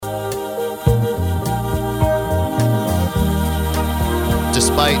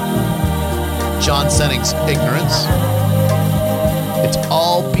despite John Senning's ignorance. It's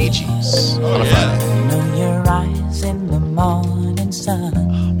all Bee Gees on a Friday. I know your eyes in the morning sun.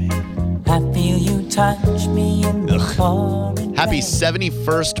 Oh, man. I feel you touch me in the pouring Happy rain.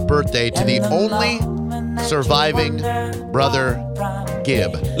 71st birthday to the only surviving brother,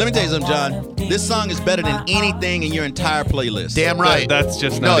 Gibb. Let me tell you something, John. This song is better than anything in your entire playlist. Damn right. That's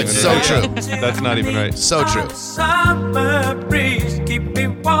just No, not it's even so right. true. That's not even right. So true. Summer breeze, keep me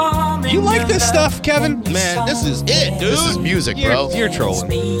warm in You like your this love. stuff, Kevin? Man, this is it, dude. This is music, bro. You're trolling.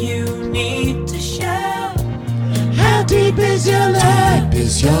 Me you need to show. How deep is your love?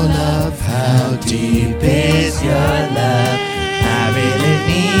 Is your love? How deep is your love? I really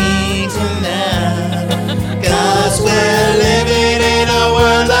need to know. 'Cause we're living in a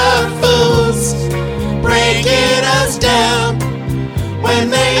world of fools, breaking us down when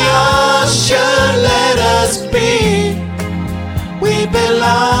they all should let us be. We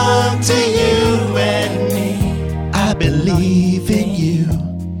belong to you and me. I believe in you.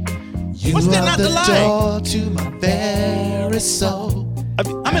 You What's that are not the to like? door to my very soul.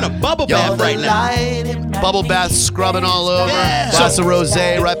 I'm in a bubble You're bath the right now. light in my Bubble bath scrubbing all over. Yeah. Glass of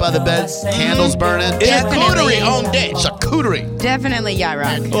rosé right by the bed. Candles burning. Charcuterie on deck. Charcuterie. Definitely yacht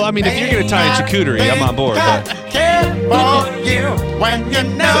rock. Well, I mean, if you're going to tie in charcuterie, I'm on board. But Care for you when you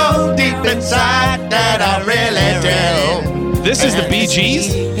know deep inside that I really do. this is the Bee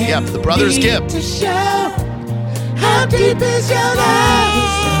Gees? Yep, the brothers Gibb. To show. How deep is your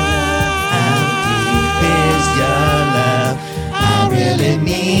love? Is your love I really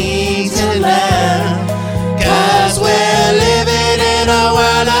need to love? 'Cause we're living in a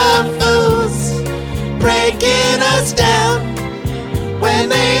world of fools, breaking us down when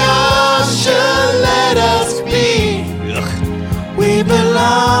they all should let us be. We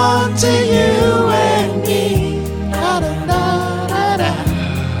belong to you and me. Da, da, da, da, da.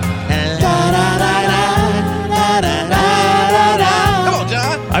 Da, da, da, da, da, da, da, da. Come on,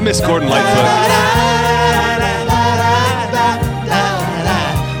 John. I miss Gordon Lightfoot.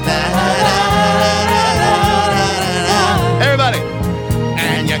 Everybody.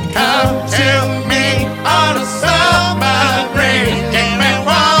 And you come to me on a summer breeze, keep me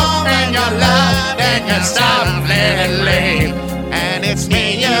warm in your love and your softly. And it's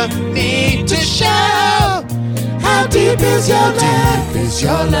me you need to show. How deep is your love? Is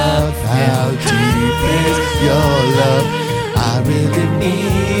your love? How deep is your love? I really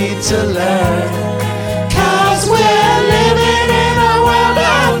need to learn. 'Cause we're living in a world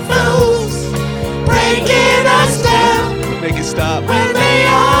of fools, breaking us down Make it stop. when they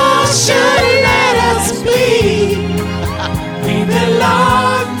all should let us be. We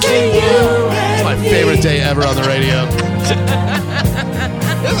belong to you and My favorite day ever on the radio.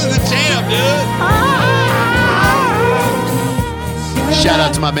 This is the jam, dude. Shout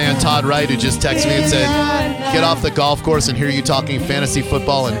out to my man Todd Wright, who just texted me and said, get off the golf course and hear you talking fantasy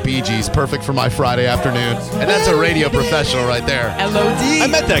football and Bee Gees. Perfect for my Friday afternoon. And that's a radio professional right there. I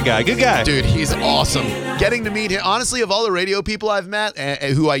met that guy. Good guy. Dude, he's awesome. Getting to meet him, honestly, of all the radio people I've met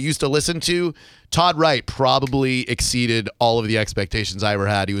who I used to listen to, Todd Wright probably exceeded all of the expectations I ever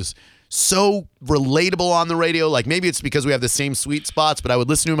had. He was so relatable on the radio. Like, maybe it's because we have the same sweet spots, but I would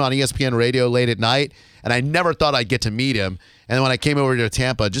listen to him on ESPN radio late at night, and I never thought I'd get to meet him. And then when I came over to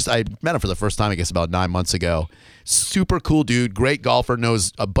Tampa, I met him for the first time, I guess, about 9 months ago. Super cool dude, great golfer,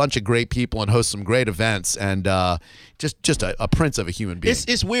 knows a bunch of great people and hosts some great events, and just a prince of a human being.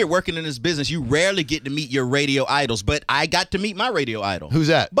 It's weird working in this business. You rarely get to meet your radio idols, but I got to meet my radio idol. Who's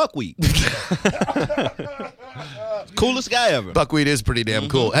that? Buckwheat. Coolest guy ever. Buckwheat is pretty damn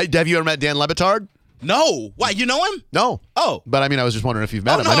cool. Hey, have you ever met Dan Le Batard? No. Why, you know him? No. Oh. But I mean, I was just wondering if you've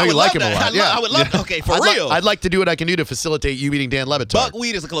met Oh, him. no, I know I you would like love him a that. lot. Yeah. I would love okay, for I'd real. I'd like to do what I can do to facilitate you meeting Dan Le Batard.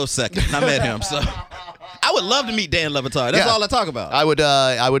 Buckwheat is a close second. I met him, so I would love to meet Dan Le Batard. That's Yeah. all I talk about. I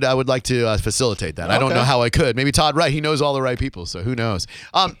would like to facilitate that. I don't Okay. know how I could. Maybe Todd Wright. He knows all the right people, so who knows?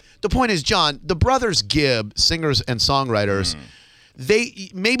 The point is, John, the brothers Gibb, singers and songwriters,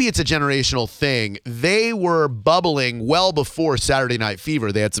 maybe it's a generational thing. They were bubbling well before Saturday Night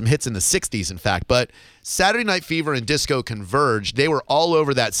Fever. They had some hits in the 60s, in fact, but Saturday Night Fever and disco converged. They were all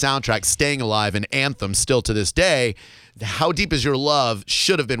over that soundtrack, Staying Alive, and Anthem still to this day. How Deep Is Your Love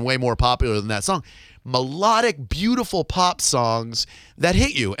should have been way more popular than that song. Melodic, beautiful pop songs that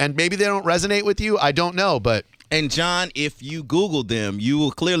hit you, and maybe they don't resonate with you. I don't know, but And John, if you Google them, you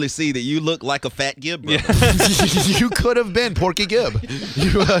will clearly see that you look like a fat Gibb brother. You could have been Porky Gibb.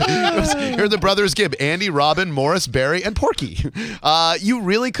 You're the brothers Gibb: Andy, Robin, Morris, Barry, and Porky. You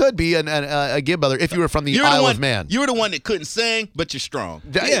really could be a Gibb brother if you were from the Isle of Man. You were the one that couldn't sing, but you're strong.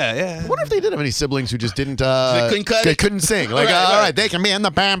 I wonder if they did have any siblings who just didn't. They couldn't sing. Like, all right, they can be in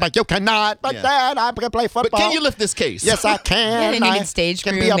the band, but you cannot. But Dad, I can play football. But can you lift this case? Yes, I can. Yeah, they needed stage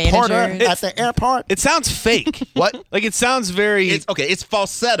can crew be a porter managers. at the airport. It sounds fake. What? Like it sounds very. It's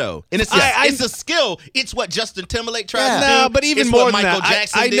falsetto, and it's a skill. It's what Justin Timberlake tried to do. No, but even it's more what than Michael that,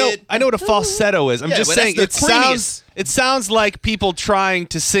 Jackson I did. know what a falsetto is. I'm Yeah, just but saying that's it the sounds. It sounds like people trying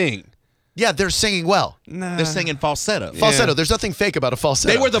to sing. Yeah, they're singing well. They're singing falsetto. Falsetto. There's nothing fake about a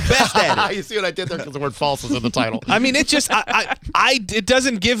falsetto. They were the best at it. You see what I did there? Because the word false is in the title. I mean, it just. It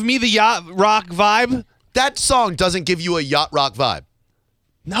doesn't give me the yacht rock vibe. That song doesn't give you a yacht rock vibe.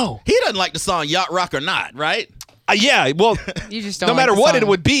 No. He doesn't like the song Yacht Rock or Not, right? Yeah. Well, You just don't no like matter the what song. it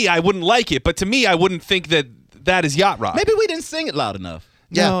would be, I wouldn't like it. But to me, I wouldn't think that is yacht rock. Maybe we didn't sing it loud enough.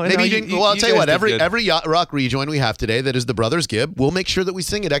 Yeah, No, maybe no, you you- didn't. you- Well, I'll you tell you guys what. did Every good. yacht rock rejoin we have today that is the Brothers Gibb, we'll make sure that we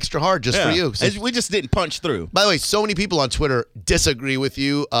sing it extra hard just for you. So- We just didn't punch through. by the way, so many people on Twitter disagree with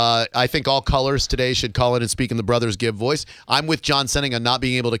you. I think all colors today should call in and speak in the Brothers Gibb voice. I'm with John Senning on not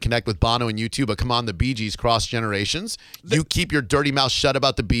being able to connect with Bono and U2, but come on, the Bee Gees cross generations. You keep your dirty mouth shut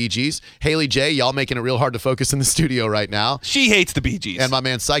about the Bee Gees. Haley J, y'all making it real hard to focus in the studio right now. She hates the Bee Gees. And my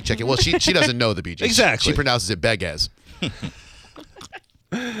man Psych checking. Well, she doesn't know the Bee Gees. Exactly. She pronounces it Begaz.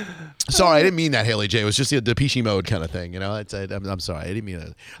 Sorry, I didn't mean that, Haley J. It was just the Depeche Mode kind of thing, you know. I'm sorry, I didn't mean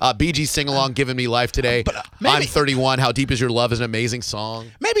that. Bee Gees sing along, "Giving Me Life" today. I'm 31. How Deep Is Your Love is an amazing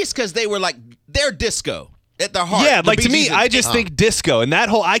song. Maybe it's because they were they're disco at their heart. Yeah, The like Bee to me, Gees I just think disco and that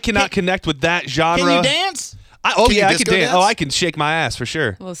whole. I cannot connect with that genre. Can you dance? Can you I can disco dance. dance? Oh, I can shake my ass for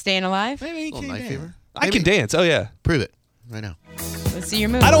sure. Well, Staying Alive. Maybe Little Night Fever. I can dance. Oh yeah. Prove it right now. Let's see your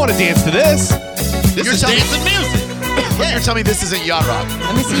move. I don't want to dance to this. This You're is telling me- dancing music. You're telling me this isn't yacht rock.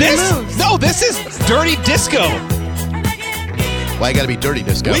 Let me see This your moves. no, this is dirty disco. Why you got to be dirty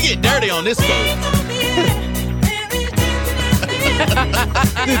disco? We get dirty on this boat.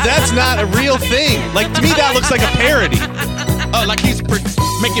 Dude, that's not a real thing. Like to me, that looks like a parody. Oh, like he's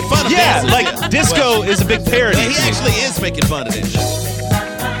making fun of Yeah, dances. like disco is a big parody. He actually is making fun of this shit.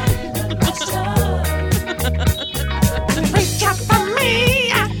 Reach out for me,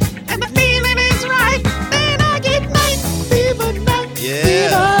 and the feeling is right. Then I get night fever, night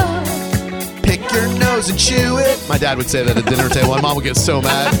Yeah. Pick your nose and chew it. My dad would say that at dinner table. My mom would get so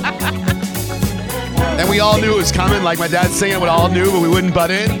mad. And we all knew it was coming. Like my dad's singing it, we all knew, but we wouldn't butt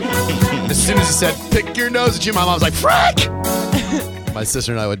in. As soon as he said, "Pick your nose and chew," my mom was like, "Frick!" My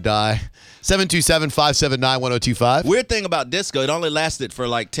sister and I would die. 727-579-1025. Weird thing about disco, it only lasted for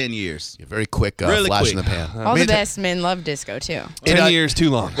like 10 years. Very quick Really flash quick. in the pan. All the best men love disco too. 10 years too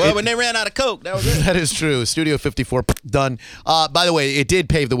long. Well, when they ran out of Coke, that was it. That is true. Studio 54 done. By the way, it did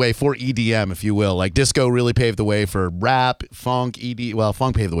pave the way for EDM, if you will. Like disco really paved the way for rap, funk, Well,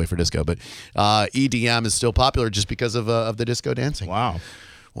 funk paved the way for disco, but EDM is still popular just because of the disco dancing. Wow.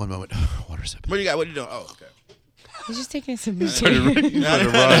 One moment. Water sip. What do you got? What are you doing? Oh, okay. He's just taking some. I'll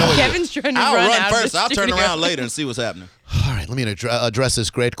Kevin's trying to run run out of first. the I'll turn studio. around later and see what's happening. All right, let me address this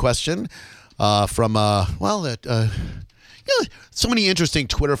great question from so many interesting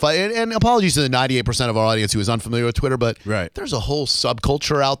Twitter fights. And apologies to the 98% of our audience who is unfamiliar with Twitter, but Right. there's a whole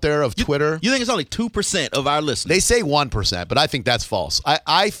subculture out there of Twitter. You think it's only 2% of our listeners? They say 1%, but I think that's false.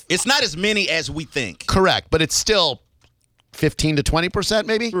 It's not as many as we think. Correct, but it's still 15 to 20%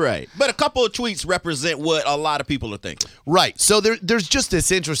 maybe. Right. But a couple of tweets represent what a lot of people are thinking. Right. So there's just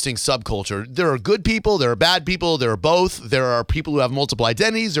this interesting subculture. There are good people, there are bad people, there are both. There are people who have multiple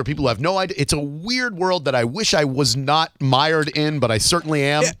identities, there are people who have no idea. It's a weird world that I wish I was not mired in, but I certainly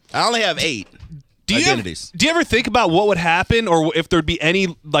am. I only have 8 identities. Do you ever think about what would happen, or if there'd be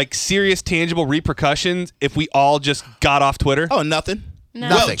any like serious, tangible repercussions if we all just got off Twitter? Oh, nothing. No.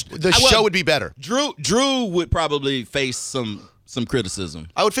 Nothing. The show would be better. Drew would probably face some criticism.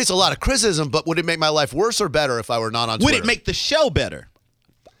 I would face a lot of criticism, but would it make my life worse or better if I were not on Twitter? Would it make the show better?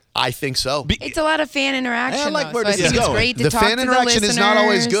 I think so. It's a lot of fan interaction. I like though, where so I this think is it's going. great to The talk fan to interaction the is not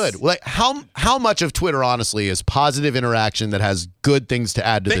always listeners. good. Like how much of Twitter honestly is positive interaction that has good things to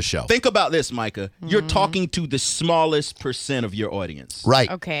add to the show? Think about this, Micah. You're talking to the smallest percent of your audience. Right.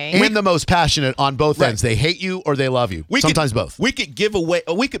 Okay. And the most passionate on both Right. ends. They hate you or they love you. Sometimes both. We could give away,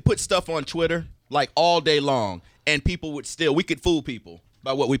 or we could put stuff on Twitter like all day long, and people would still, we could fool people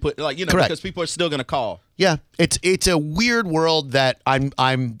by what we put, like, you know, Correct. because people are still going to call. Yeah. It's a weird world that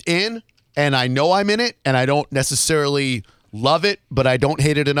I'm in, and I know I'm in it, and I don't necessarily love it, but I don't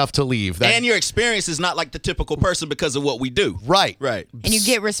hate it enough to leave. And your experience is not like the typical person because of what we do. Right. And you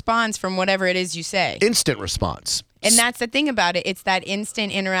get response from whatever it is you say. Instant response. And that's the thing about it. It's that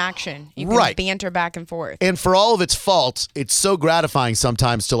instant interaction. You can Right. banter back and forth. And for all of its faults, it's so gratifying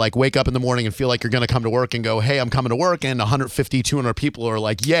sometimes to like wake up in the morning and feel like you're going to come to work and go, hey, I'm coming to work. And 150, 200 people are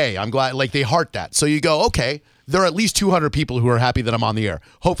like, yay, I'm glad. Like they heart that. So you go, okay, there are at least 200 people who are happy that I'm on the air.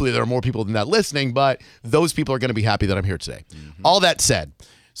 Hopefully there are more people than that listening, but those people are going to be happy that I'm here today. All that said,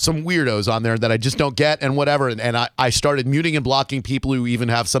 some weirdos on there that I just don't get and whatever. And I started muting and blocking people who even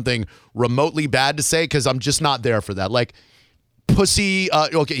have something remotely bad to say because I'm just not there for that. Like, pussy,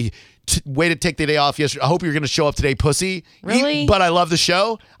 okay, way to take the day off yesterday. I hope you're going to show up today, pussy. Really? But I love the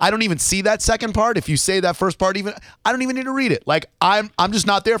show. I don't even see that second part. If you say that first part, even I don't even need to read it. Like, I'm just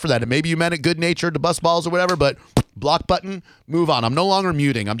not there for that. And maybe you meant it good-natured to bust balls or whatever, but block button, move on. I'm no longer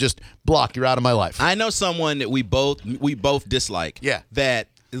muting. I'm just blocked. You're out of my life. I know someone that we both dislike. Yeah. That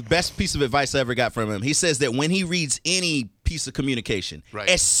the best piece of advice I ever got from him. He says that when he reads any piece of communication, Right.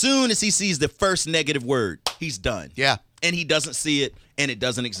 as soon as he sees the first negative word, he's done. Yeah. And he doesn't see it, and it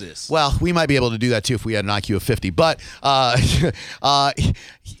doesn't exist. Well, we might be able to do that too if we had an IQ of 50, but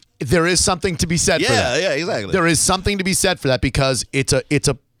there is something to be said for that. Yeah, exactly. There is something to be said for that because it's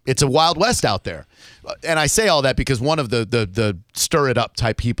a Wild West out there. And I say all that because one of the stir it up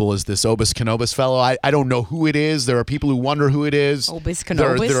type people is this Obis Canobus fellow. I don't know who it is. There are people who wonder who it is. Obis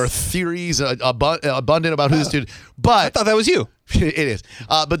Canobus? There are theories abundant about who this dude. But I thought that was you. it is.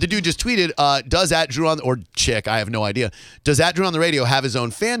 But the dude just tweeted, does at Drew on, or chick, I have no idea. Does at Drew on the radio have his own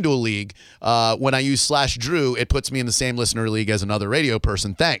FanDuel league? When I use /Drew, it puts me in the same listener league as another radio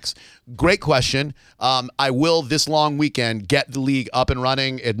person. Thanks. Great question. I will this long weekend get the league up and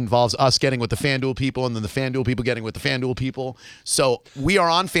running. It involves us getting with the FanDuel people and then the FanDuel people getting with the FanDuel people. So we are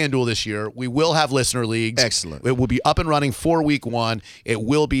on FanDuel this year. We will have listener leagues. Excellent. It will be up and running for week 1. It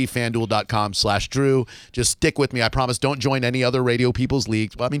will be FanDuel.com/Drew. Just stick with me. I promise. Don't join any other radio people's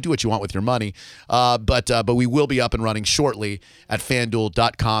leagues. Well, I mean, do what you want with your money. But we will be up and running shortly at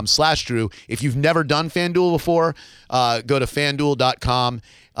FanDuel.com/Drew. If you've never done FanDuel before, go to FanDuel.com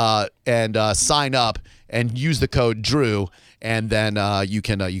and sign up and use the code Drew, and then you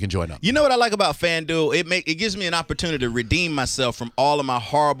can join up. You know what I like about FanDuel? It gives me an opportunity to redeem myself from all of my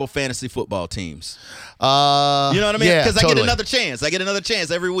horrible fantasy football teams. You know what I mean? Yeah, Because I totally. get another chance. I get another chance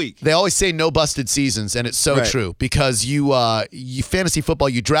every week. They always say no busted seasons, and it's so Right. true because you fantasy football,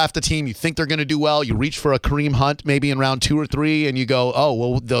 you draft a team, you think they're going to do well, you reach for a Kareem Hunt maybe in round 2 or 3, and you go, oh,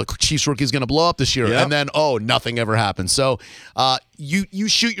 well, the Chiefs rookie is going to blow up this year, Yep. and then nothing ever happens. So you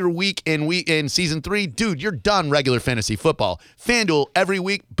shoot your week in season 3, dude, you're done regular fantasy football. FanDuel every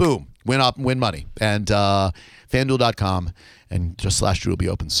week, boom, win money, and FanDuel.com. And just /Drew will be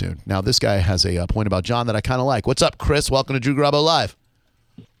open soon. Now, this guy has a point about John that I kind of like. What's up, Chris? Welcome to Drew Garabo Live.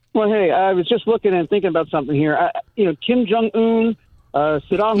 Well, hey, I was just looking and thinking about something here. Kim Jong-un,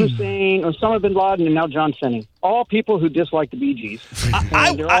 Saddam Hussein, Osama bin Laden, and now John Finney. All people who dislike the Bee Gees.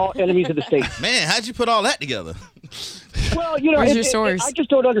 And they're all enemies of the state. Man, how'd you put all that together? Well, Where's your source? I just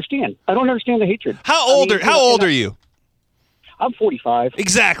don't understand. I don't understand the hatred. How old are you? I'm 45.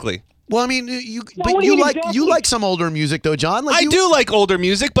 Exactly. Well, I mean, what do you mean exactly? you like some older music though, John. Like I do like older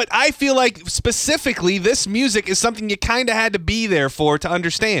music, but I feel like specifically this music is something you kind of had to be there for to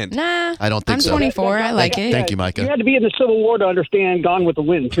understand. Nah. I don't think I'm so. 24. I like it. Thank you, Micah. You had to be in the Civil War to understand Gone with the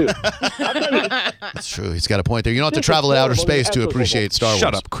Wind, too. That's true. He's got a point there. You don't have to This is travel to outer horrible. space to Absolutely appreciate Star Wars.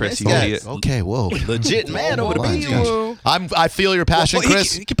 Shut up, Chris, you Yes. idiot. Okay, whoa. Legit man over the Wow, Bee gosh. Gees. I feel your passion, Well,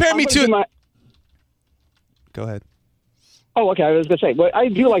 Chris. he compared me I'm gonna do to. my- Go ahead. Oh, okay. I was going to say, but I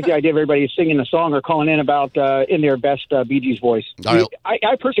do like the idea of everybody singing a song or calling in about in their best Bee Gees voice. All right.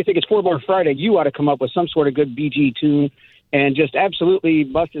 I personally think it's Floorboard Friday. You ought to come up with some sort of good Bee Gee tune and just absolutely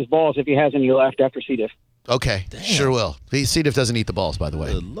bust his balls if he has any left after C. diff. Okay, sure will. C. diff doesn't eat the balls, by the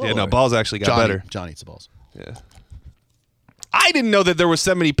way. Good Lord. Yeah, no, balls actually got better. John eats the balls. Yeah. I didn't know that there were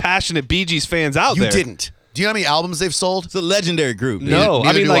so many passionate Bee Gees fans out You there. didn't. Do you know how many albums they've sold? It's a legendary group. dude. No. Neither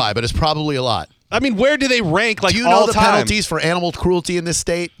I mean, do like- I, but it's probably a lot. I mean, where do they rank? Like Do you know all the time? penalties for animal cruelty in this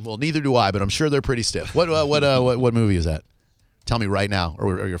state? Well, neither do I, but I'm sure they're pretty stiff. What movie is that? Tell me right now,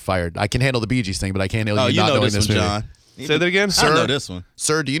 or you're fired. I can handle the Bee Gees thing, but I can't handle Oh, you you not know knowing this this one, movie. John. Say that again, I sir. know this one.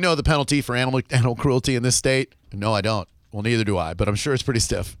 Sir, do you know the penalty for animal cruelty in this state? No, I don't. Well, neither do I, but I'm sure it's pretty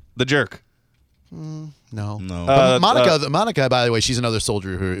stiff. The Jerk. No. No. But Monica, by the way, she's another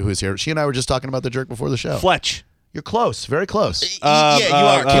soldier who is here. She and I were just talking about the Jerk before the show. Fletch. You're close, very close. Yeah, you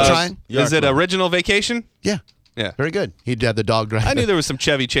are. Keep close. trying. You are Is it close. Original Vacation? Yeah, Yeah. very good. He had the dog drive. I knew there was some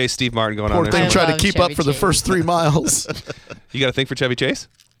Chevy Chase, Steve Martin going Poor on there. thing I tried to love keep up Chevy for the Chase. first 3 miles. You got a thing for Chevy Chase?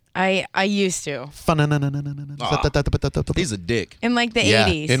 I used to. He's a dick. In like the Yeah,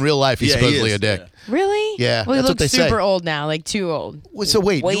 80s. in real life, he's Yeah, he supposedly is. a dick. Yeah. Really? Yeah, Well, he that's what looks they say. super old now, like too old. So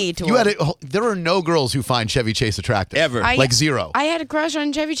wait, Way you, too you had old. it. There are no girls who find Chevy Chase attractive Ever. like zero. I had a crush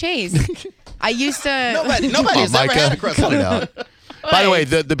on Chevy Chase. I used to. Nobody's Come on, ever Micah, had a crush cut on it him. out. By the way,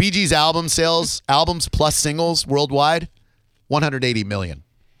 the Bee Gees album sales, albums plus singles worldwide, 180 million.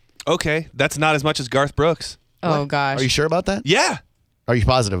 Okay, that's not as much as Garth Brooks. Oh gosh. Are you sure about that? Yeah. Are you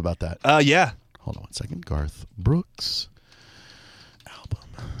positive about that? Yeah. Hold on one second. Garth Brooks album.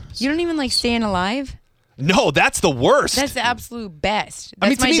 You don't even like Staying Alive? No, that's the worst. That's the absolute best. I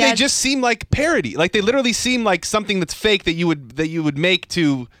mean, That's to my me, they dad's- just seem like parody. Like they literally seem like something that's fake that you would make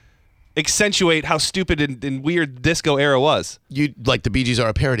to accentuate how stupid and weird disco era was. You like the Bee Gees are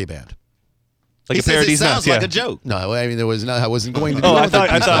a parody band? Like He a says parody's it sounds nuts, like yeah. a joke. No, I mean there was no. I wasn't going to. Do Oh, I that with thought-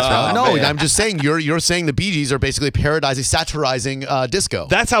 the I Bee thought- Gees. No, man. I'm just saying you're saying the Bee Gees are basically parodizing, satirizing disco.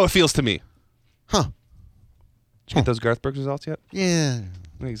 That's how it feels to me. Huh? Did you get those Garth Brooks results yet? Yeah.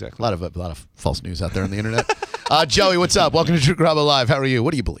 Exactly. A lot of false news out there on the internet. Joey, what's up? Welcome to Drew Garabo Live. How are you?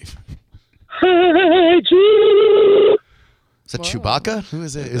 What do you believe? Is that Chewbacca? Who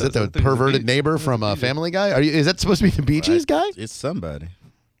is it? Is it the perverted neighbor from Family Guy? Is that supposed to be the Bee Gees guy? It's somebody.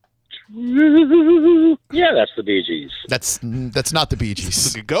 Yeah, that's the Bee Gees. That's not the Bee It's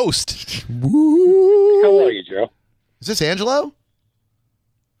Gees. like a ghost. How are you, Joe? Is this Angelo?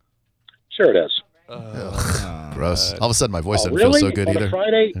 Sure it is. Gross. All of a sudden, my voice Oh, doesn't really? feel so good on either. A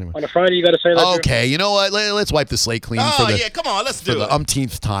Friday? Anyway. On a Friday, you got to say that. Drew? Okay, you know what? Let's wipe the slate clean Oh, for the yeah, come on, let's for do the it.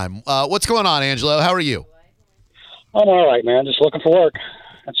 umpteenth time. What's going on, Angelo? How are you? I'm all right, man. Just looking for work.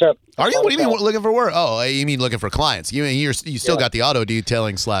 That's it. Are you? What do you mean That's all. looking for work? Oh, you mean looking for clients? You still got the auto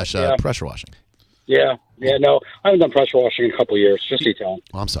detailing / Yeah. pressure washing. Yeah, no. I haven't done pressure washing in a couple of years. Just detailing.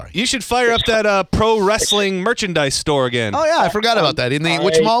 Oh, I'm sorry. You should fire up that pro wrestling merchandise store again. Oh yeah, I forgot about that. In the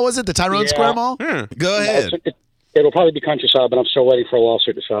which mall was it? The Tyrone Yeah. Square Mall. Go ahead. It'll probably be Countryside, but I'm still waiting for a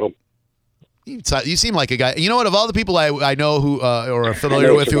lawsuit to settle. You seem like a guy. You know what? Of all the people I know who or are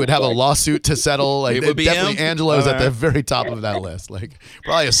familiar with who would have a lawsuit to settle, like It would be definitely him? Angelo's at the Alright. very top of that list. Like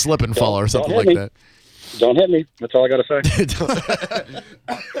probably a slip and fall or something hit like me. that. Don't hit me. That's all I got to say.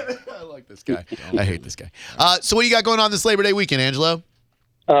 I like this guy. I hate this guy. So what do you got going on this Labor Day weekend, Angelo?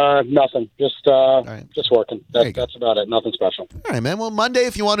 Nothing. Just right. just working. There you go. That's about it. Nothing special. All right, man. Well, Monday,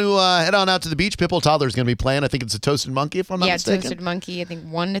 if you want to head on out to the beach, Pipple Toddler's going to be playing. I think it's a Toasted Monkey, if I'm not Yeah, mistaken. Toasted Monkey, I think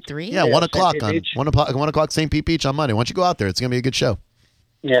 1 to 3. Yeah, 1 o'clock St. on Pete Beach. 1 o'clock St. Pete Beach on Monday. Why don't you go out there? It's going to be a good show.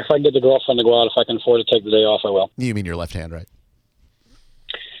 Yeah, if I can get the girlfriend to go out, if I can afford to take the day off, I will. You mean your left hand, right?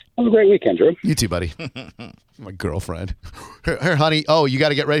 Have a great weekend, Drew. You too, buddy. My girlfriend. Here, honey. Oh, you got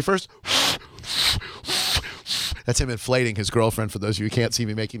to get ready first. That's him inflating his girlfriend. For those of you who can't see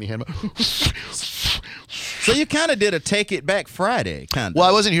me making the hand. So you kind of did a Take It Back Friday, kind of. Well,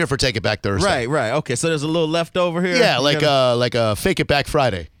 I wasn't here for Take It Back Thursday. Right. Okay, so there's a little leftover here. Yeah, You like gotta- a Fake It Back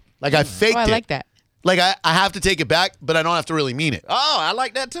Friday. Like I faked Oh, I it. like that. Like I have to take it back, but I don't have to really mean it. Oh, I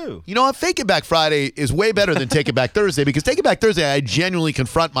like that too. You know what? Fake It Back Friday is way better than Take It Back Thursday because Take It Back Thursday, I genuinely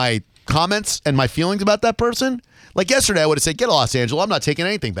confront my comments and my feelings about that person. Like yesterday, I would have said, "Get lost, Angelo. I'm not taking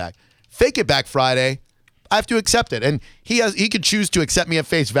anything back." Fake It Back Friday, I have to accept it, and he could choose to accept me at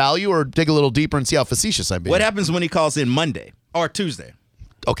face value or dig a little deeper and see how facetious I'm being. What happens when he calls in Monday or Tuesday?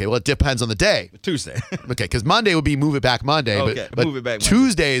 Okay, well, it depends on the day. Tuesday. Okay, because Monday would be Move It Back Monday, Okay, but Move It Back Monday.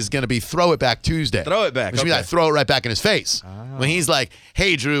 Tuesday is going to be Throw It Back Tuesday. Throw it back, Which means okay. I throw it right back in his face. When he's like,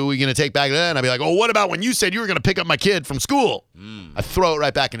 "Hey, Drew, we're going to take back that," and I'd be like, "Oh, what about when you said you were going to pick up my kid from school?" I throw it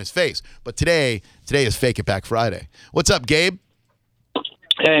right back in his face. But today is Fake It Back Friday. What's up, Gabe?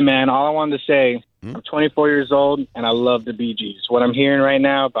 Hey, man, all I wanted to say, I'm 24 years old, and I love the Bee Gees. What I'm hearing right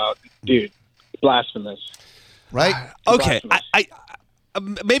now about, dude, blasphemous. Right? Okay, Blasphemous. I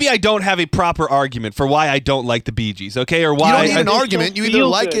maybe I don't have a proper argument for why I don't like the Bee Gees. Okay, or You why don't need I- an argument. You either Feel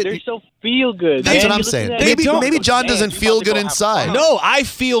like good. it. They're so feel good. That's man. what I'm You listen saying. to that Maybe music, maybe John man, doesn't you feel about to good go have inside. fun. No, I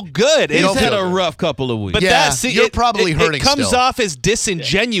feel good. You don't He's had feel a good. rough couple of weeks. But Yeah, that, you're probably hurting It comes still. off as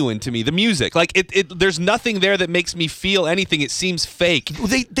disingenuine to me. The music, like there's nothing there that makes me feel anything. It seems fake.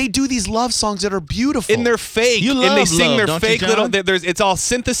 They do these love songs that are beautiful. And they're fake. You and love they sing love, their don't you, fake John? little. There's it's all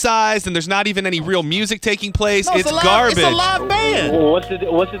synthesized, and there's not even any real music taking place. No, it's a live, garbage. It's a live band. Well,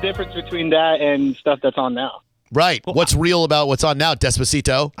 what's the difference between that and stuff that's on now? right. What's real about what's on now?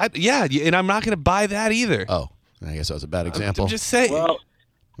 Despacito. Yeah, and I'm not going to buy that either. Oh, I guess that was a bad example. I'm just saying. Well,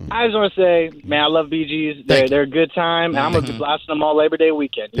 I just want to say, man, I love Bee Gees. Thank They're a good time, and I'm going to be blasting them all Labor Day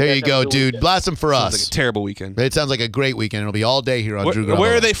weekend. there guys you have a go, good dude. weekend. Blast them for Sounds us. like a terrible weekend. It sounds like a great weekend. It'll be all day here on Drew Where, Garabo.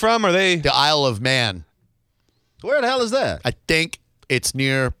 where are they from? Are they? The Isle of Man. Where the hell is that? I think it's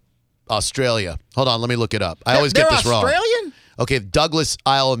near Australia. Hold on, let me look it up. I always get They're this wrong. Australian? Okay, Douglas,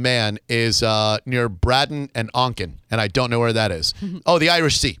 Isle of Man is near Braddon and Onken, and I don't know where that is. Oh, the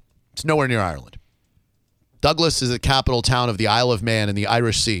Irish Sea. It's nowhere near Ireland. Douglas is the capital town of the Isle of Man in the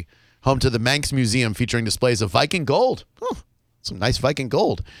Irish Sea, home to the Manx Museum featuring displays of Viking gold. Oh, some nice Viking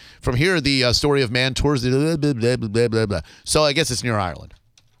gold. From here, the story of man tours the blah, blah, blah, blah, blah, blah. So I guess it's near Ireland.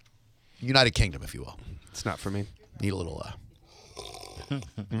 United Kingdom, if you will. It's not for me. Need a little A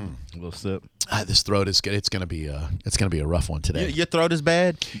little sip. this throat is good. It's gonna be a rough one today. Your throat is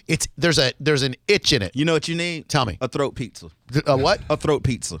bad? There's an itch in it. You know what you need? Tell me. A throat pizza. What? A throat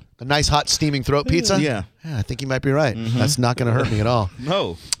pizza. A nice hot steaming throat pizza? Yeah. I think you might be right. That's not going to hurt me at all.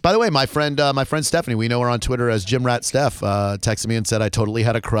 No. By the way, my friend Stephanie, we know her on Twitter as Jim Rat Steph, texted me and said I totally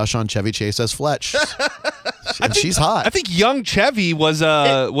had a crush on Chevy Chase as Fletch. And she's hot. I think young Chevy was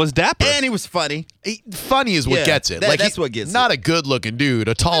dapper. And he was funny. Funny is what Yeah, gets it. that's what gets not a good looking dude,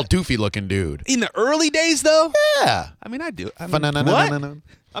 a tall, doofy looking dude. In the early days, though, Yeah. I mean, I do. I mean, Fun-na-na-na-na-na.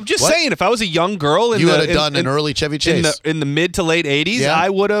 I'm just What? saying, if I was a young girl, You would have done an early Chevy Chase. in the mid to late '80s, Yeah. I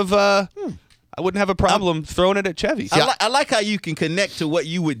would have. I wouldn't have a problem throwing it at Chevy. Yeah. I like how you can connect to what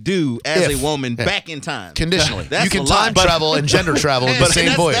you would do as If. a woman Yeah. back in time. Conditionally. That's You can a lot. time travel and gender travel in the same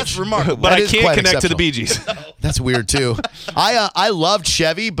that's, voyage. That's remarkable. but that I is can't quite connect to the exceptional. Bee Gees. That's weird too. I loved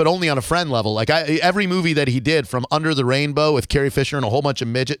Chevy, but only on a friend level. Like every movie that he did, from Under the Rainbow with Carrie Fisher and a whole bunch of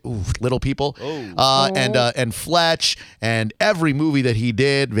little people, and Fletch, and every movie that he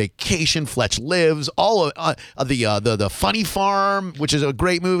did, Vacation, Fletch Lives, all of the Funny Farm, which is a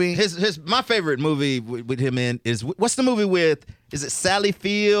great movie. My favorite movie with him in is, what's the movie with, is it Sally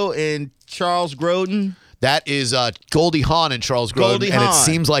Field and Charles Grodin? That is Goldie Hawn and Charles Grodin, Goldie and It Hawn.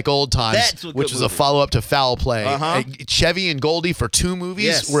 Seems Like Old Times, That's a good which is a movie. follow-up to Foul Play. Uh-huh. Chevy and Goldie for two movies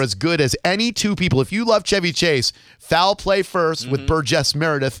Yes. were as good as any two people. If you love Chevy Chase, Foul Play first Mm-hmm. with Burgess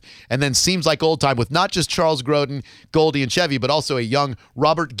Meredith, and then Seems Like Old Time with not just Charles Grodin, Goldie, and Chevy, but also a young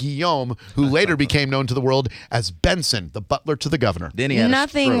Robert Guillaume, who later became known to the world as Benson, the butler to the governor. Then he had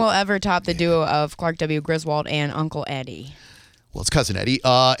Nothing a stroke. will ever top the duo of Clark W. Griswold and Uncle Eddie. Well, it's Cousin Eddie.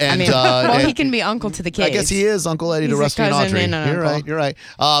 Well, And he can be uncle to the kids. I guess he is Uncle Eddie to He's a Rusty and cousin Audrey. and an You're uncle. right. You're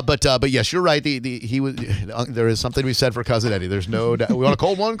right. But yes, you're right. He was. There is something to be said for Cousin Eddie. There's no doubt. We want a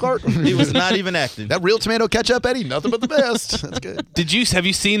cold one, Clark? He was not even acting. That real tomato ketchup, Eddie. Nothing but the best. That's good. Have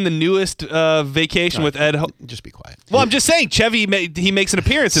you seen the newest Vacation with Ed? Just be quiet. Well, I'm just saying, Chevy he makes an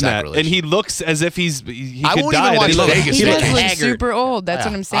appearance in that, Sacrilege. and he looks as if he I could won't die. even at watch any moment. Vegas He does Vacation. look Haggard. super old. That's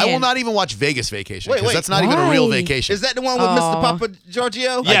what I'm saying. I will not even watch Vegas Vacation because Wait. that's not even a real Why? vacation. Is that the one with Oh. Mr. Papa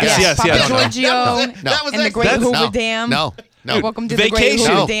Giorgio? Yes, Papa yes. Giorgio That was and the Great excellent. Hoover no, Dam. No. Welcome to the Great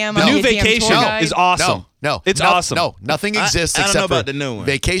Vacation. Hoover Dam. The I'm new your damn Vacation tour guide. is awesome. No. It's No, awesome. No, nothing exists I don't except know about for the new one.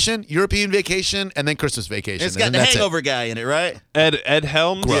 Vacation, European Vacation, and then Christmas Vacation. It's and got then the that's it. Hangover guy in it, right? Ed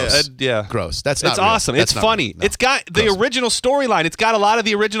Helms. Gross. Yeah. Gross. That's not It's real. awesome. That's It's not funny. real. No. It's got the Gross. original storyline. It's got a lot of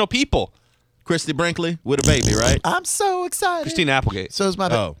the original people. Christy Brinkley with a baby, right? I'm so excited. Christine Applegate. So is my.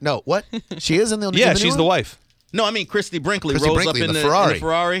 Oh. No, what? She is in the. Yeah, in she's new the one? wife. No, I mean Christy Brinkley Christy rolls Brinkley up in in the Ferrari. the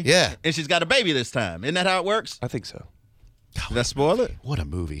Ferrari. Yeah. And she's got a baby this time. Isn't that how it works? I think so. Did I spoil it? What a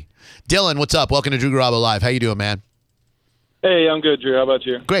movie. Dylan, what's up? Welcome to Drew Garabo Live. How you doing, man? Hey, I'm good, Drew. How about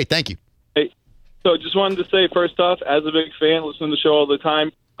you? Great, thank you. Hey, so just wanted to say, first off, as a big fan, listen to the show all the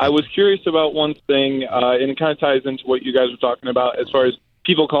time, I was curious about one thing, and it kind of ties into what you guys were talking about as far as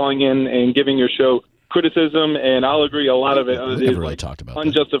people calling in and giving your show criticism, and I'll agree a lot of it We is never really like talked about that.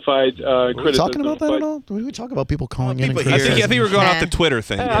 unjustified Were we criticism. talking about that but- at all? Did we talk about people calling in? people and here- criticizing? I think we're going off the Twitter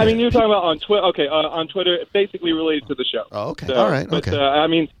thing. I mean, you were talking about on Twitter. Okay, on Twitter, basically related to the show. Oh, okay. So, All right. But, Okay. I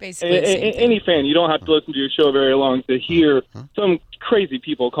mean, Basically the same thing. any fan, you don't have to listen to your show very long to hear some crazy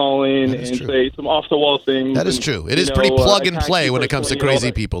people call in That is and true. say some off-the-wall things. That is and, true. It you is pretty know, plug and attack play you when it comes to personally and all crazy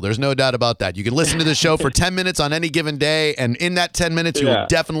that. people. There's no doubt about that. You can listen to the show for 10 minutes on any given day, and in that 10 minutes, you will Yeah.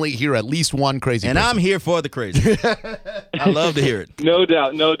 definitely hear at least one crazy And person. I'm here for the crazy. I love to hear it. No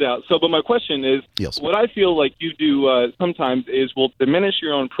doubt, no doubt. So, but my question is, Yes. what I feel like you do sometimes is will diminish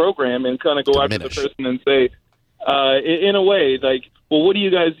your own program and kind of go after Diminish. the person and say, in a way, like, well, what do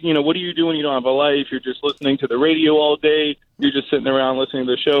you guys, what do you do when you don't have a life? You're just listening to the radio all day. You're just sitting around listening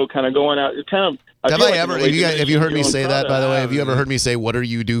to the show, kind of going out. You're kind of. Have feel I like in ever? a way Have you heard me diminishing your say own that? By the way, product. have you ever heard me say, "What do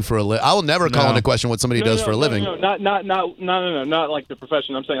you do for a living?" I will never call into question what somebody does for a living. No, not like the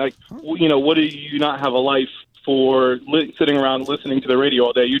profession. I'm saying like, what do you not have a life for sitting around listening to the radio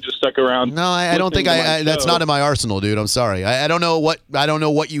all day? You just stuck around. No, I don't think listening to my that's show. not in my arsenal, dude. I'm sorry. I don't know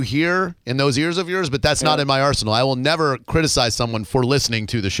what you hear in those ears of yours, but that's not in my arsenal. I will never criticize someone for listening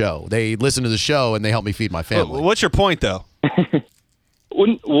to the show. They listen to the show and they help me feed my family. What's your point, though?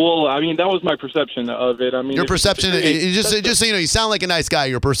 Well, I mean, that was my perception of it. I mean, Your if- perception, if- just so you know, you sound like a nice guy.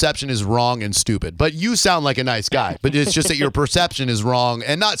 Your perception is wrong and stupid. But you sound like a nice guy. But it's just that your perception is wrong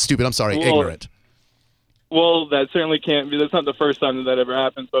and not stupid. I'm sorry, Well, ignorant. Well, that certainly can't be. That's not the first time that ever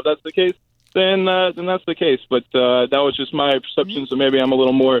happens. But if that's the case, then that's the case. But that was just my perception. So maybe I'm a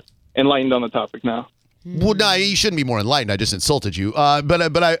little more enlightened on the topic now. Well, no, you shouldn't be more enlightened. I just insulted you.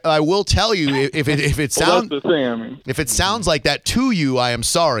 But I will tell you if it Well, sounds that's the thing. I mean, if it sounds like that to you, I am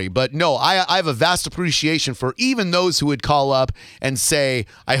sorry. But no, I have a vast appreciation for even those who would call up and say,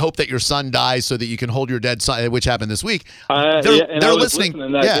 "I hope that your son dies so that you can hold your dead son," which happened this week. and They're I was listening.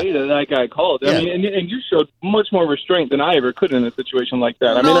 that day that guy called. Yeah. I mean, and you showed much more restraint than I ever could in a situation like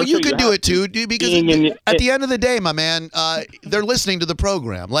that. I mean, No, I'm you sure could do have it too, dude, because at the end of the day, my man, they're listening to the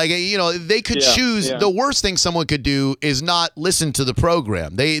program. Like, they could Yeah, choose. yeah. The worst thing someone could do is not listen to the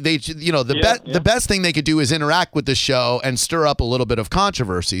program. The best thing they could do is interact with the show and stir up a little bit of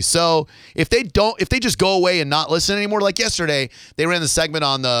controversy. So if they just go away and not listen anymore, like yesterday, they ran the segment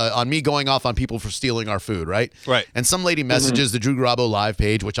on me going off on people for stealing our food, right? Right. And some lady messages the Drew Garabo live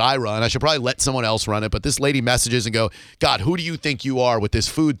page, which I run. I should probably let someone else run it, but this lady messages and go, "God, who do you think you are with this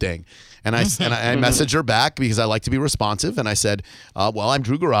food thing?" And I messaged her back because I like to be responsive. And I said, well, I'm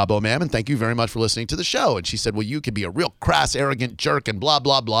Drew Garabo, ma'am, and thank you very much for listening to the show. And she said, well, you could be a real crass, arrogant jerk and blah,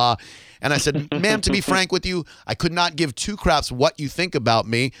 blah, blah. And I said, ma'am, to be frank with you, I could not give two craps what you think about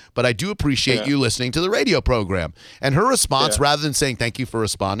me, but I do appreciate you listening to the radio program. And her response, rather than saying thank you for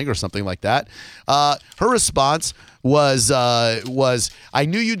responding or something like that, her response was I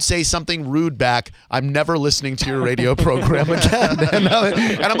knew you'd say something rude back. I'm never listening to your radio program again. and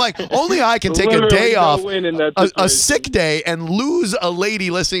I'm like, only I can take a day off, a sick day, and lose a lady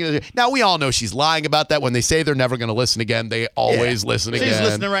listening. Now, we all know she's lying about that. When they say they're never going to listen again, they always listen again. She's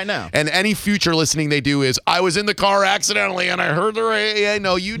listening right now. And any future listening they do is, I was in the car accidentally and I heard the radio.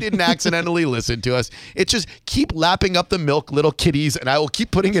 No, you didn't accidentally listen to us. It's just keep lapping up the milk, little kitties, and I will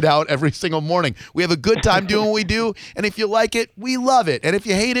keep putting it out every single morning. We have a good time doing what we do, and if you like it, we love it. And if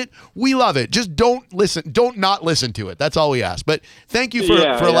you hate it, we love it. Just don't not listen to it. That's all we ask. But thank you for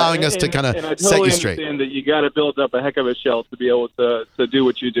allowing us to kind of set you straight. And I totally understand that you got to build up a heck of a shell to be able to do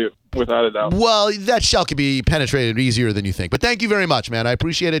what you do, without a doubt. Well, that shell can be penetrated easier than you think. But thank you very much, man. I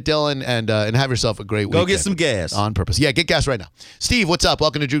appreciate it, Dylan, and have yourself a great weekend. Go get some gas. On purpose. Yeah, get gas right now. Steve, what's up?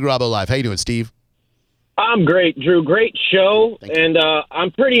 Welcome to Drew Garabo Live. How you doing, Steve? I'm great, Drew. Great show. And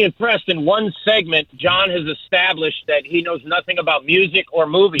I'm pretty impressed. In one segment, John has established that he knows nothing about music or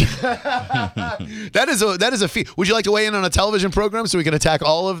movies. That is a feat. Would you like to weigh in on a television program so we can attack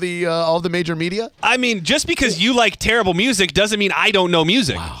all of the major media? I mean, just because you like terrible music doesn't mean I don't know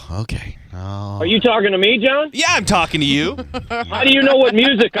music. Wow. Okay. Are you talking to me, John? Yeah, I'm talking to you. How do you know what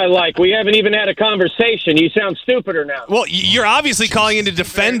music I like? We haven't even had a conversation. You sound stupider now. Well, you're obviously calling in to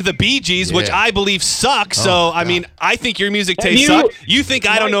defend the Bee Gees, which I believe suck. So, I mean, I think your music tastes suck. You think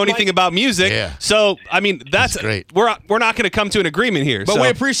I don't know anything about music. Yeah. So, I mean, that's great. We're not going to come to a agreement here. But so. we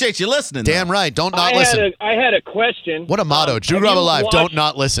appreciate you listening. Damn though. right. Don't not listen. I had a question. What a motto. Drew have you Garabo Live. watched- Don't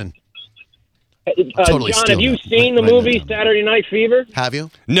not listen. Totally John, steal have you that. seen the Right movie now. Saturday Night Fever? Have you?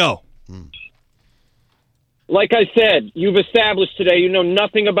 No. Like I said, you've established today you know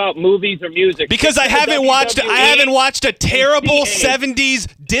nothing about movies or music. Because I haven't watched a terrible 70s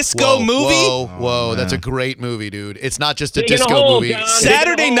disco movie. Whoa. That's a great movie, dude. It's not just a Dig in a disco hole, movie. John.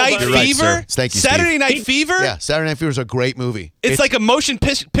 Saturday Night You're right, Fever? sir. Thank you, Steve. Saturday Night Fever? Yeah, Saturday Night Fever is a great movie. It's like a motion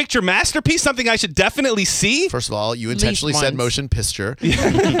picture masterpiece, something I should definitely see. First of all, you intentionally said once. motion picture.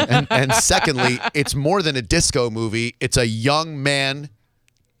 and secondly, it's more than a disco movie. It's a young man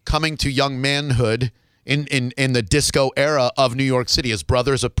coming to young manhood in the disco era of New York City. His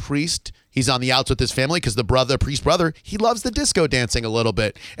brother's a priest. He's on the outs with his family because the priest brother, he loves the disco dancing a little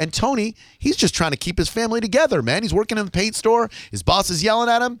bit. And Tony, he's just trying to keep his family together, man. He's working in the paint store. His boss is yelling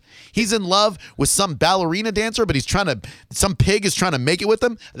at him. He's in love with some ballerina dancer, but some pig is trying to make it with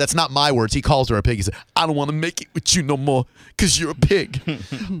him. That's not my words. He calls her a pig. He said, I don't want to make it with you no more because you're a pig.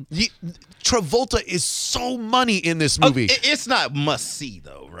 Travolta is so money in this movie. It's not must see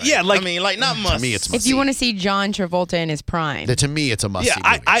though, right? Yeah, like- I mean, like not must. To me, it's If must you see. want to see John Travolta in his prime. To me, it's a must Yeah, see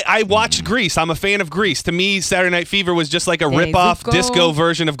movie. I watched Grease. I'm a fan of Grease. To me, Saturday Night Fever was just like a Days rip-off of disco Gold.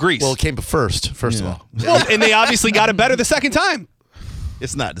 version of Grease. Well, it came first of all. Well, and they obviously got it better the second time.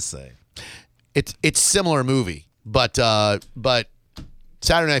 It's not the same. It's similar movie, but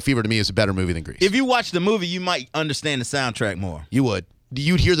Saturday Night Fever to me is a better movie than Grease. If you watch the movie, you might understand the soundtrack more. You would.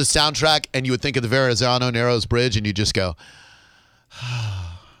 You'd hear the soundtrack and you would think of the Verrazano Narrows Bridge and you just go,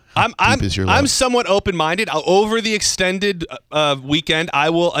 deep is your love? I'm somewhat open-minded. Over the extended weekend, I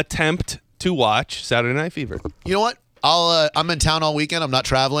will attempt to watch Saturday Night Fever. you know what? I'm in town all weekend. I'm not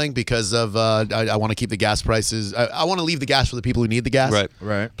traveling because of I want to keep the gas prices. I want to leave the gas for the people who need the gas.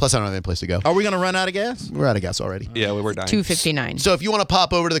 Right. Plus, I don't have any place to go. Are we going to run out of gas? We're out of gas already. Yeah, we're dying. $2.59. So if you want to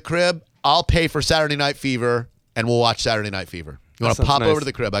pop over to the crib, I'll pay for Saturday Night Fever, and we'll watch Saturday Night Fever. You want to pop over to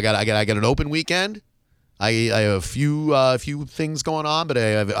the crib? I got an open weekend. I have a few things going on, but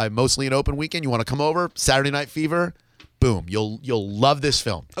I'm mostly an open weekend. You want to come over? Saturday Night Fever. Boom. You'll love this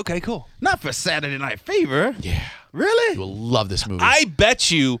film. Okay, cool. Not for Saturday Night Fever. Yeah. Really? You'll love this movie. I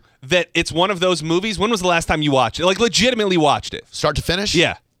bet you that it's one of those movies. When was the last time you watched it? Like, legitimately watched it? Start to finish?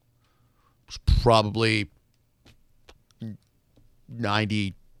 Yeah. Probably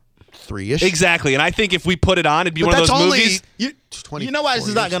 93-ish. Exactly. And I think if we put it on, it'd be one of those movies. You know why this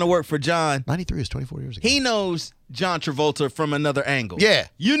is not going to work for John? 93 is 24 years ago. He knows John Travolta from another angle. Yeah.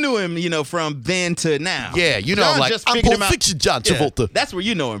 You knew him, from then to now. Yeah, you know John him like, just I'm figured Pulp him out. Fiction John Travolta. Yeah, that's where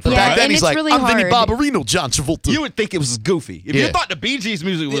you know him from. Yeah, Back then and he's it's like, really I'm Vinnie hard. Barbarino John Travolta. You would think it was goofy. If Yeah. you thought the Bee Gees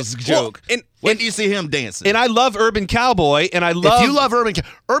music was a joke, when do you see him dancing? And I love Urban Cowboy, and I love... If you love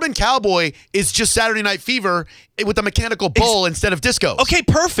Urban Cowboy is just Saturday Night Fever with a mechanical bull instead of disco. Okay,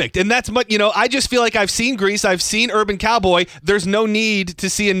 perfect. And that's what, I just feel like I've seen Grease, I've seen Urban Cowboy. There's no need to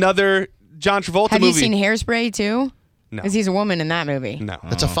see another John Travolta Have movie. you seen Hairspray too? No. Because he's a woman in that movie. No.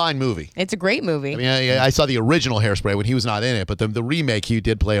 That's a fine movie. It's a great movie. I mean, I saw the original Hairspray when he was not in it, but the remake, he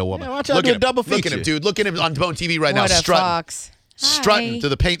did play a woman. Yeah, watch out, do a double Look at feature. him, dude. Look at him on Bone TV right now, What a strutting. fox. Strutting Hi. to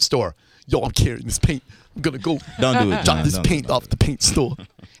the paint store. Yo, I'm carrying this paint. I'm going to go Don't do it, drop John. this Don't paint do it. off the paint store.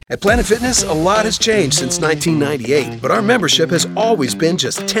 At Planet Fitness, a lot has changed since 1998, but our membership has always been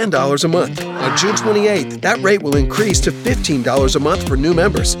just $10 a month. On June 28th, that rate will increase to $15 a month for new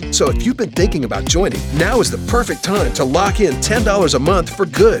members. So if you've been thinking about joining, now is the perfect time to lock in $10 a month for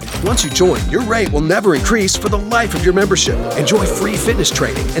good. Once you join, your rate will never increase for the life of your membership. Enjoy free fitness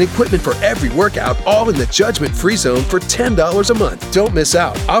training and equipment for every workout, all in the judgment-free zone for $10 a month. Don't miss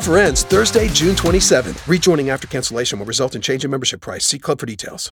out. Offer ends Thursday, June 27th. Rejoining after cancellation will result in change in membership price. See club for details.